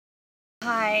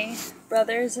Hi,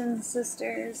 brothers and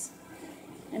sisters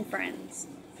and friends.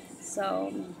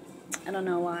 So, I don't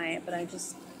know why, but I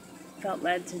just felt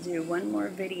led to do one more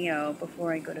video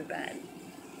before I go to bed.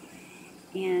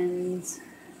 And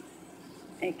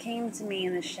it came to me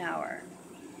in the shower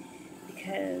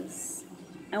because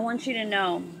I want you to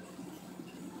know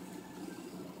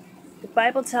the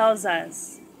Bible tells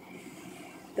us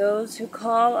those who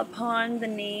call upon the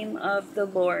name of the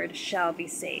Lord shall be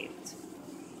saved.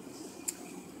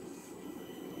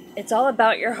 It's all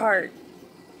about your heart.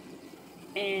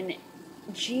 And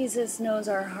Jesus knows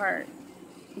our heart.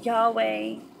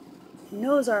 Yahweh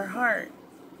knows our heart.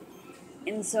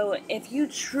 And so if you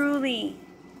truly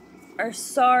are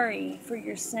sorry for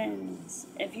your sins,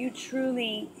 if you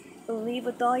truly believe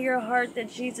with all your heart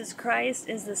that Jesus Christ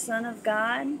is the Son of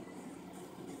God,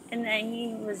 and that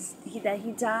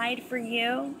he died for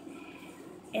you,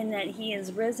 and that he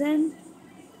is risen,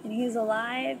 and he's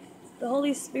alive, the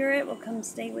Holy Spirit will come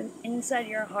stay inside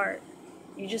your heart.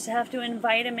 You just have to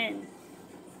invite him in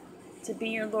to be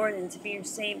your Lord and to be your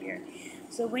Savior.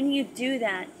 So when you do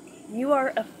that, you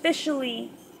are officially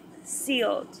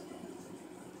sealed.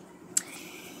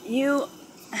 You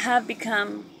have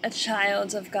become a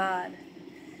child of God.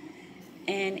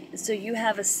 And so you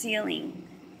have a sealing.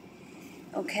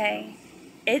 Okay?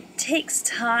 It takes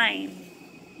time.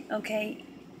 Okay?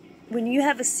 When you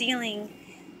have a sealing,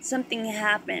 something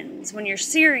happens. When you're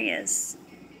serious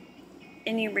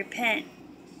and you repent,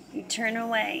 you turn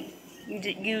away.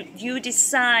 You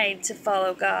decide to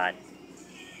follow God.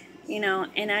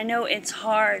 And I know it's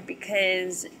hard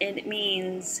because it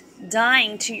means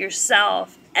dying to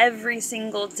yourself every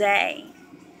single day.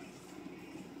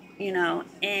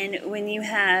 And when you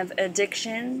have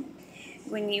addiction,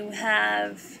 when you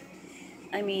have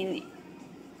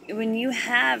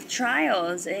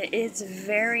trials, it's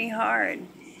very hard,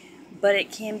 but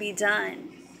it can be done.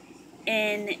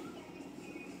 And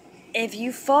if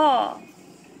you fall,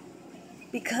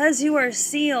 because you are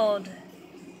sealed,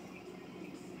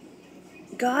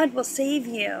 God will save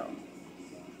you.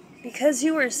 Because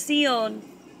you are sealed,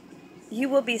 you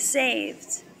will be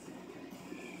saved.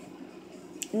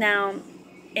 Now,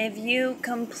 if you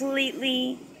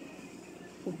completely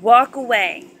walk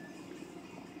away,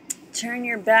 turn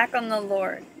your back on the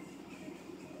Lord,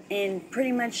 and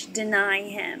pretty much deny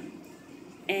him,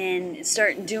 and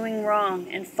start doing wrong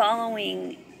and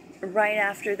following right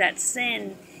after that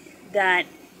sin that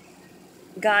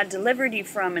God delivered you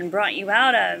from and brought you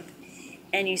out of,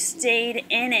 and you stayed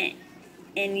in it,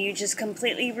 and you just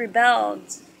completely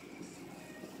rebelled,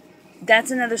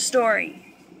 that's another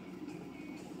story.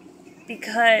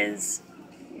 Because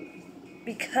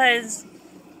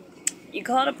you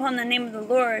called upon the name of the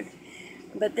Lord,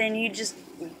 but then you just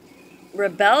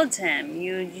rebelled to him.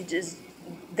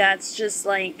 That's just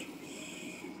like,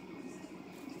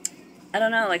 I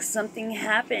don't know, like something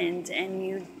happened and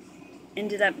you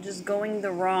ended up just going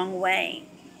the wrong way.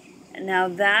 Now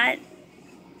that,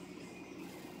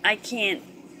 I can't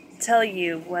tell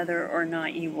you whether or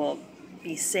not you will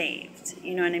be saved.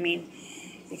 You know what I mean?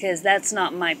 Because that's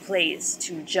not my place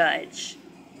to judge.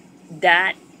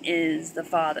 That is the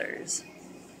Father's.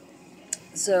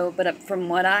 So, but from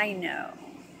what I know,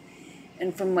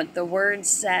 and from what the Word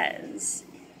says,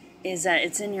 is that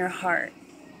it's in your heart.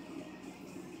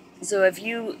 So if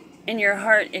you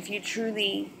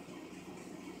truly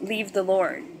leave the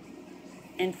Lord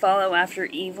and follow after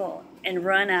evil and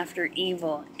run after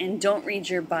evil and don't read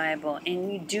your Bible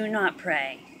and you do not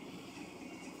pray,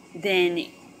 then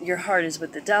your heart is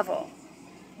with the devil.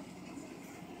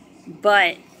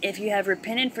 But if you have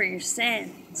repented for your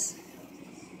sins,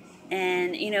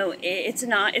 and it's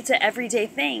an everyday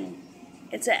thing.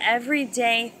 It's an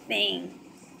everyday thing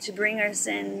to bring our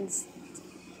sins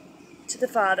to the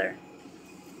Father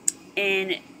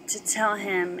and to tell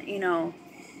him,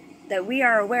 that we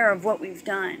are aware of what we've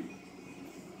done,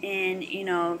 and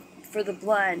for the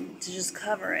blood to just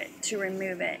cover it, to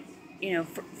remove it.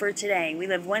 For today, we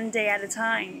live one day at a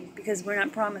time, because we're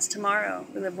not promised tomorrow.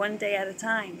 We live one day at a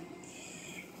time.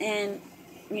 And,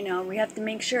 we have to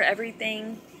make sure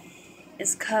everything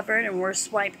is covered and we're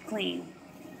swiped clean.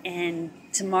 And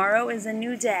tomorrow is a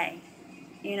new day.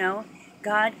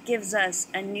 God gives us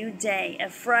a new day, a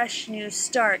fresh new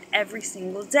start every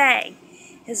single day.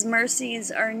 His mercies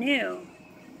are new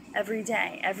every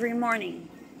day, every morning.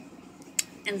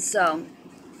 And so,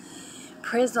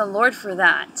 praise the Lord for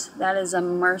that. That is a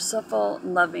merciful,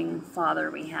 loving Father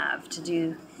we have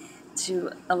to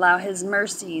allow his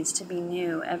mercies to be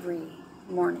new every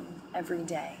morning, every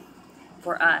day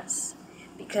for us.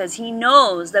 Because he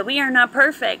knows that we are not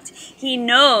perfect. He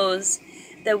knows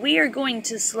that we are going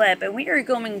to slip and we are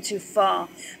going to fall.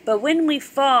 But when we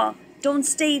fall, don't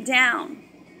stay down.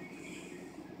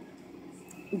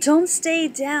 Don't stay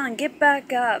down. Get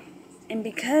back up. And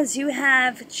because you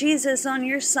have Jesus on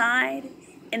your side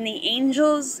and the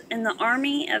angels and the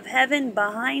army of heaven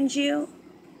behind you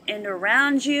and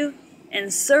around you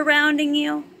and surrounding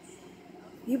you,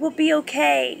 you will be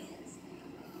okay.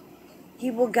 He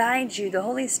will guide you. The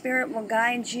Holy Spirit will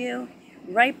guide you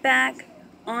right back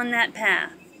on that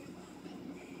path.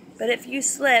 But if you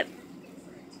slip,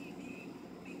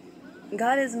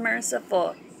 God is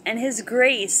merciful and His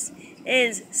grace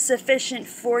is sufficient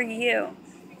for you.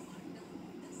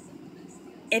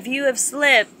 If you have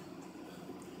slipped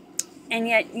and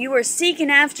yet you are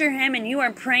seeking after Him and you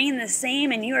are praying the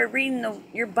same and you are reading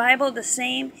your Bible the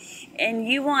same and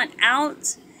you want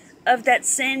out of that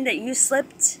sin that you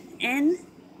slipped in,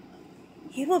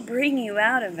 He will bring you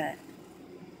out of it.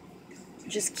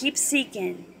 Just keep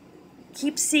seeking,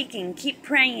 keep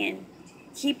praying,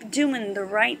 keep doing the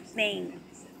right thing,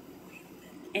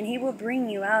 and He will bring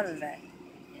you out of it.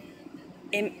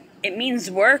 It means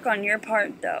work on your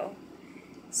part, though.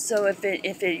 So if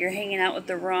you're hanging out with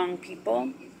the wrong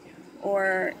people,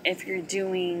 or if you're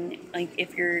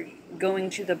if you're going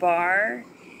to the bar,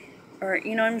 or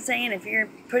you know what I'm saying, if you're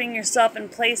putting yourself in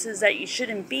places that you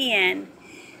shouldn't be in,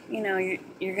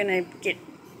 you're gonna get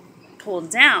pulled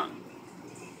down.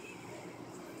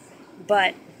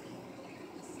 But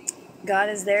God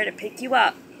is there to pick you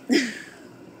up.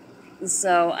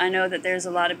 So I know that there's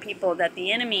a lot of people that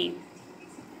the enemy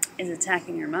is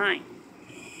attacking your mind.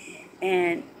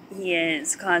 And he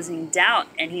is causing doubt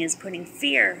and he is putting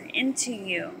fear into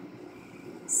you,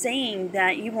 saying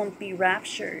that you won't be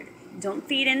raptured. Don't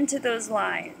feed into those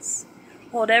lies.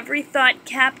 Hold every thought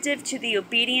captive to the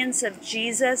obedience of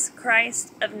Jesus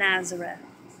Christ of Nazareth.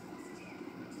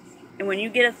 And when you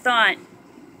get a thought,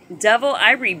 devil,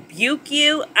 I rebuke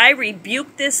you. I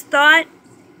rebuke this thought.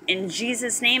 In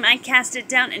Jesus' name, I cast it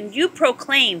down. And you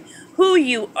proclaim who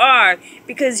you are,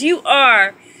 because you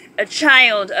are a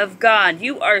child of God.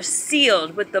 You are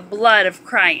sealed with the blood of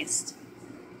Christ.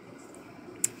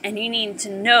 And you need to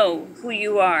know who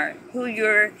you are, who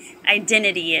your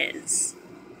identity is.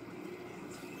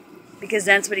 Because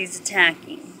that's what he's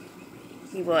attacking.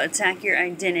 He will attack your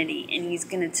identity, and he's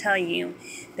going to tell you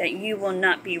that you will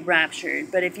not be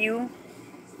raptured. But if you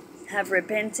have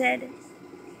repented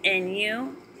and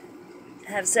you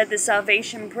have said the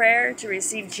salvation prayer to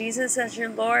receive Jesus as your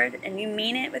Lord, and you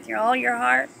mean it with all your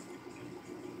heart,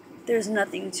 there's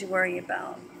nothing to worry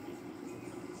about.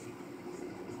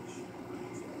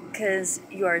 Because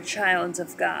you are child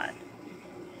of God.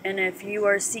 And if you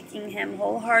are seeking Him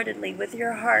wholeheartedly with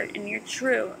your heart and you're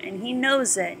true, and He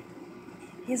knows it,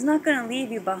 He's not going to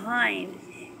leave you behind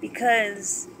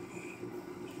because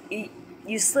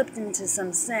you slipped into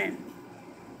some sin.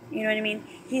 You know what I mean?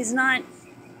 He's not.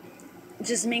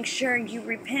 Just make sure you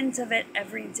repent of it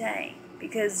every day,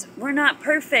 because we're not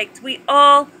perfect. We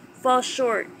all fall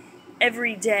short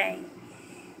every day.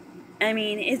 I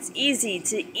mean, it's easy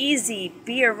to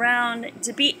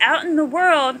be out in the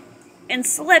world and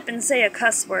slip and say a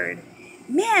cuss word.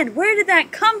 Man, where did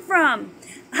that come from?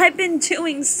 I've been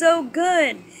doing so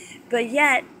good. But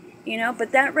yet,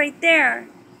 but that right there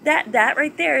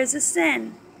is a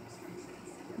sin.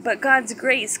 But God's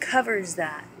grace covers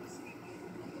that.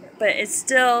 But it's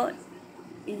still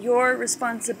your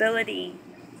responsibility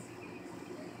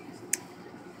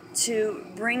to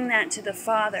bring that to the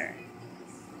Father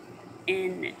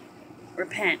and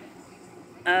repent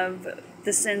of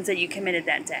the sins that you committed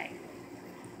that day.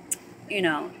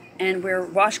 And we're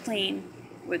washed clean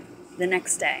with the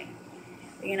next day.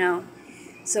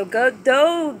 So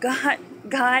though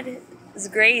God's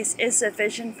grace is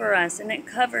sufficient for us, and it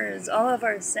covers all of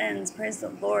our sins, praise the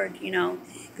Lord,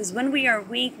 because when we are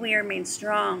weak, we are made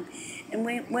strong. And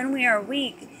when we are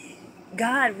weak,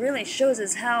 God really shows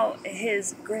us how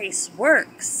His grace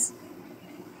works.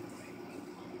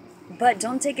 But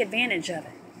don't take advantage of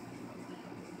it.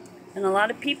 And a lot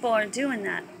of people are doing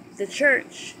that. The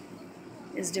church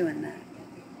is doing that.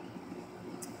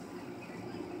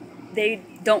 They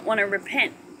don't want to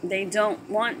repent. They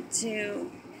want to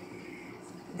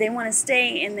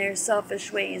stay in their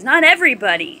selfish ways. Not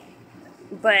everybody,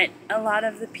 but a lot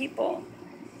of the people.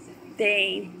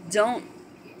 They don't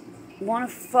want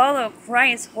to follow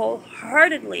Christ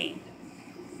wholeheartedly.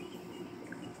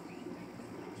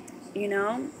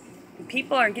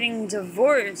 People are getting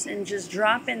divorced and just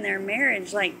dropping their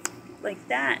marriage like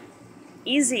that.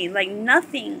 Easy, like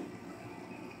nothing.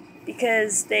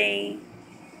 Because they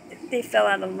fell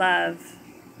out of love.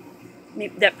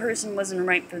 Maybe that person wasn't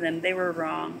right for them. They were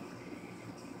wrong.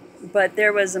 But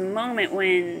there was a moment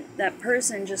when that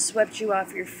person just swept you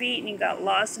off your feet and you got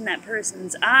lost in that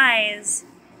person's eyes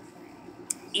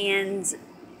and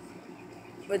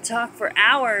would talk for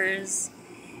hours,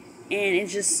 and it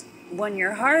just won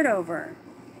your heart over.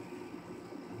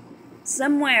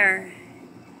 Somewhere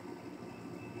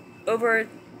over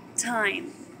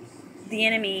time, the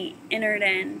enemy entered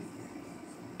in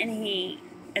and he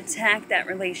attacked that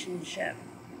relationship.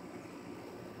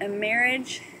 A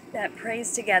marriage that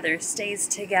prays together stays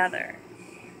together,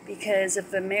 because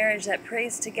if a marriage that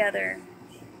prays together,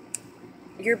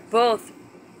 you're both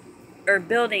are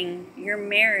building your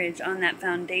marriage on that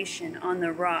foundation, on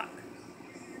the rock.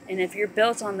 And if you're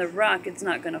built on the rock, it's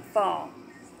not going to fall.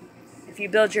 If you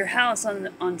build your house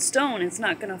on stone, it's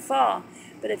not going to fall.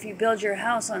 But if you build your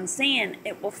house on sand,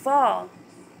 it will fall.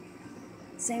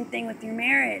 Same thing with your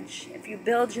marriage. If you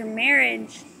build your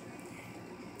marriage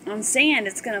on sand,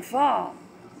 it's going to fall.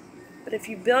 But if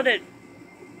you build it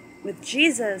with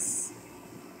Jesus,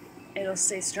 it'll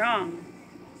stay strong.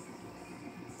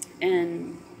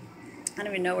 And I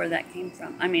don't even know where that came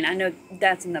from. I mean, I know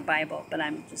that's in the Bible, but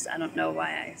I don't know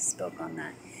why I spoke on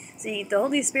that. See, the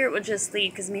Holy Spirit will just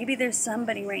lead, because maybe there's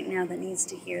somebody right now that needs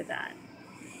to hear that.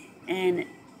 And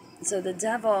so the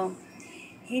devil,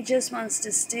 he just wants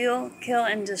to steal, kill,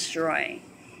 and destroy.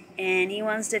 And he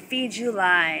wants to feed you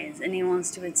lies, and he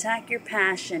wants to attack your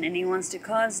passion, and he wants to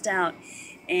cause doubt,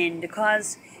 and to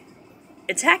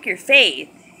attack your faith,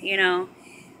 you know.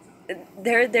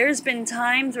 There's been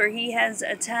times where he has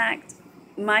attacked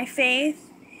my faith,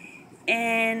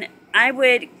 and I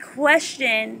would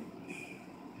question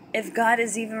if God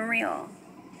is even real.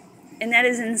 And that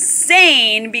is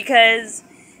insane, because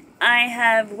I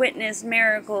have witnessed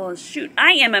miracles. Shoot,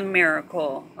 I am a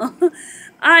miracle.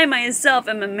 I myself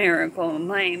am a miracle.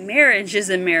 My marriage is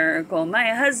a miracle.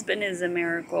 My husband is a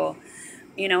miracle.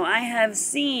 You know, I have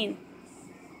seen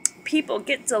people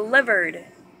get delivered.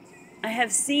 I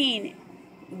have seen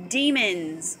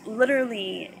demons,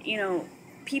 literally, you know,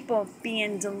 people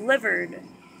being delivered,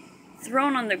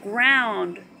 thrown on the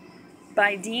ground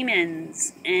by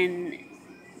demons. And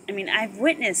I mean, I've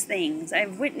witnessed things.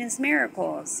 I've witnessed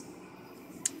miracles.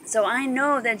 So I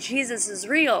know that Jesus is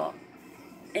real,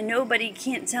 and nobody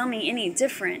can't tell me any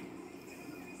different.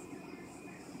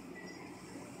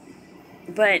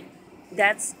 But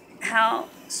that's how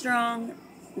strong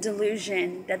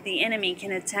delusion that the enemy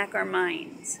can attack our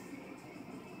minds,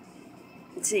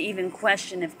 to even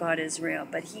question if God is real.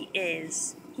 But he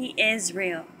is. He is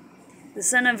real. The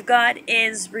Son of God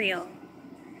is real.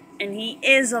 And he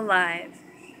is alive.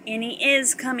 And he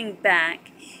is coming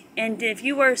back. And if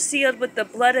you are sealed with the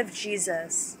blood of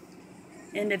Jesus,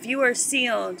 and if you are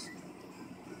sealed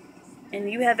and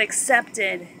you have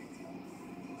accepted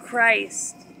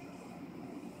Christ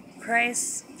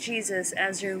Jesus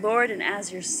as your Lord and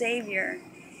as your Savior,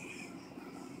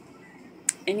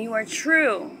 and you are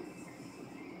true,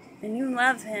 and you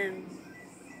love him,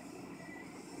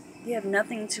 you have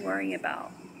nothing to worry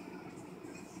about.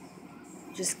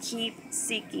 Just keep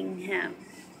seeking him.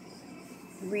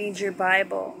 Read your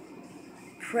Bible.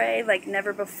 Pray like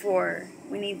never before.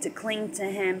 We need to cling to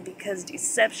him, because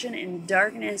deception and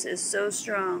darkness is so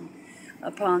strong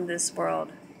upon this world.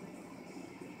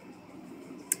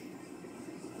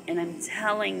 And I'm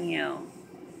telling you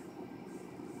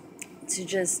to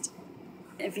just,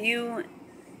 if you,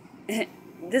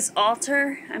 this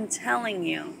altar, I'm telling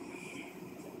you,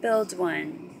 build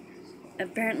one.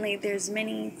 Apparently there's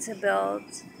many to build,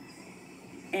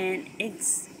 and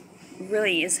it's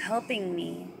really is helping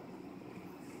me.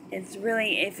 It's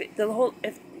really, if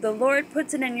the Lord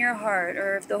puts it in your heart,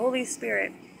 or if the Holy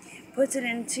Spirit puts it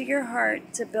into your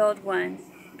heart to build one,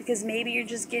 because maybe you're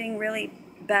just getting really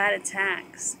bad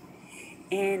attacks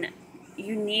and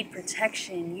you need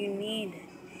protection, you need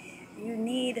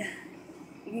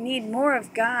more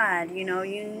of God, you know,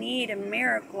 you need a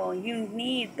miracle, you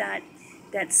need that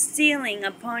sealing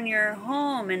upon your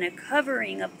home and a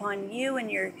covering upon you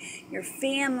and your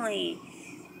family.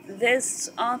 This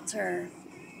altar,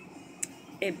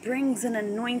 it brings an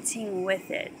anointing with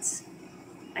it.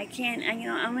 I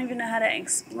don't even know how to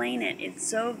explain it. It's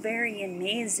so very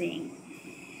amazing,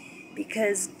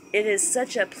 because it is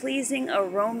such a pleasing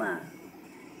aroma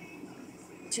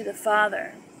to the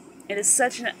Father. It is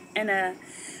such a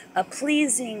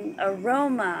pleasing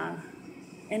aroma,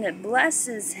 and it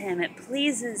blesses him, it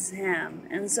pleases him.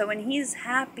 And so when he's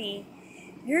happy,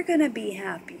 you're going to be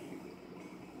happy.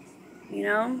 You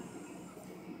know?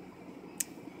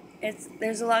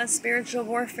 There's a lot of spiritual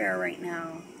warfare right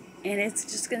now, and it's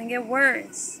just going to get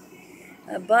worse.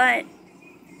 But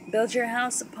build your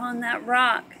house upon that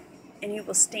rock, and you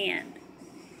will stand.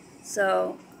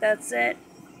 So that's it.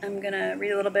 I'm going to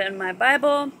read a little bit in my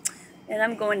Bible, and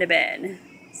I'm going to bed.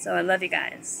 So I love you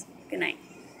guys. Good night.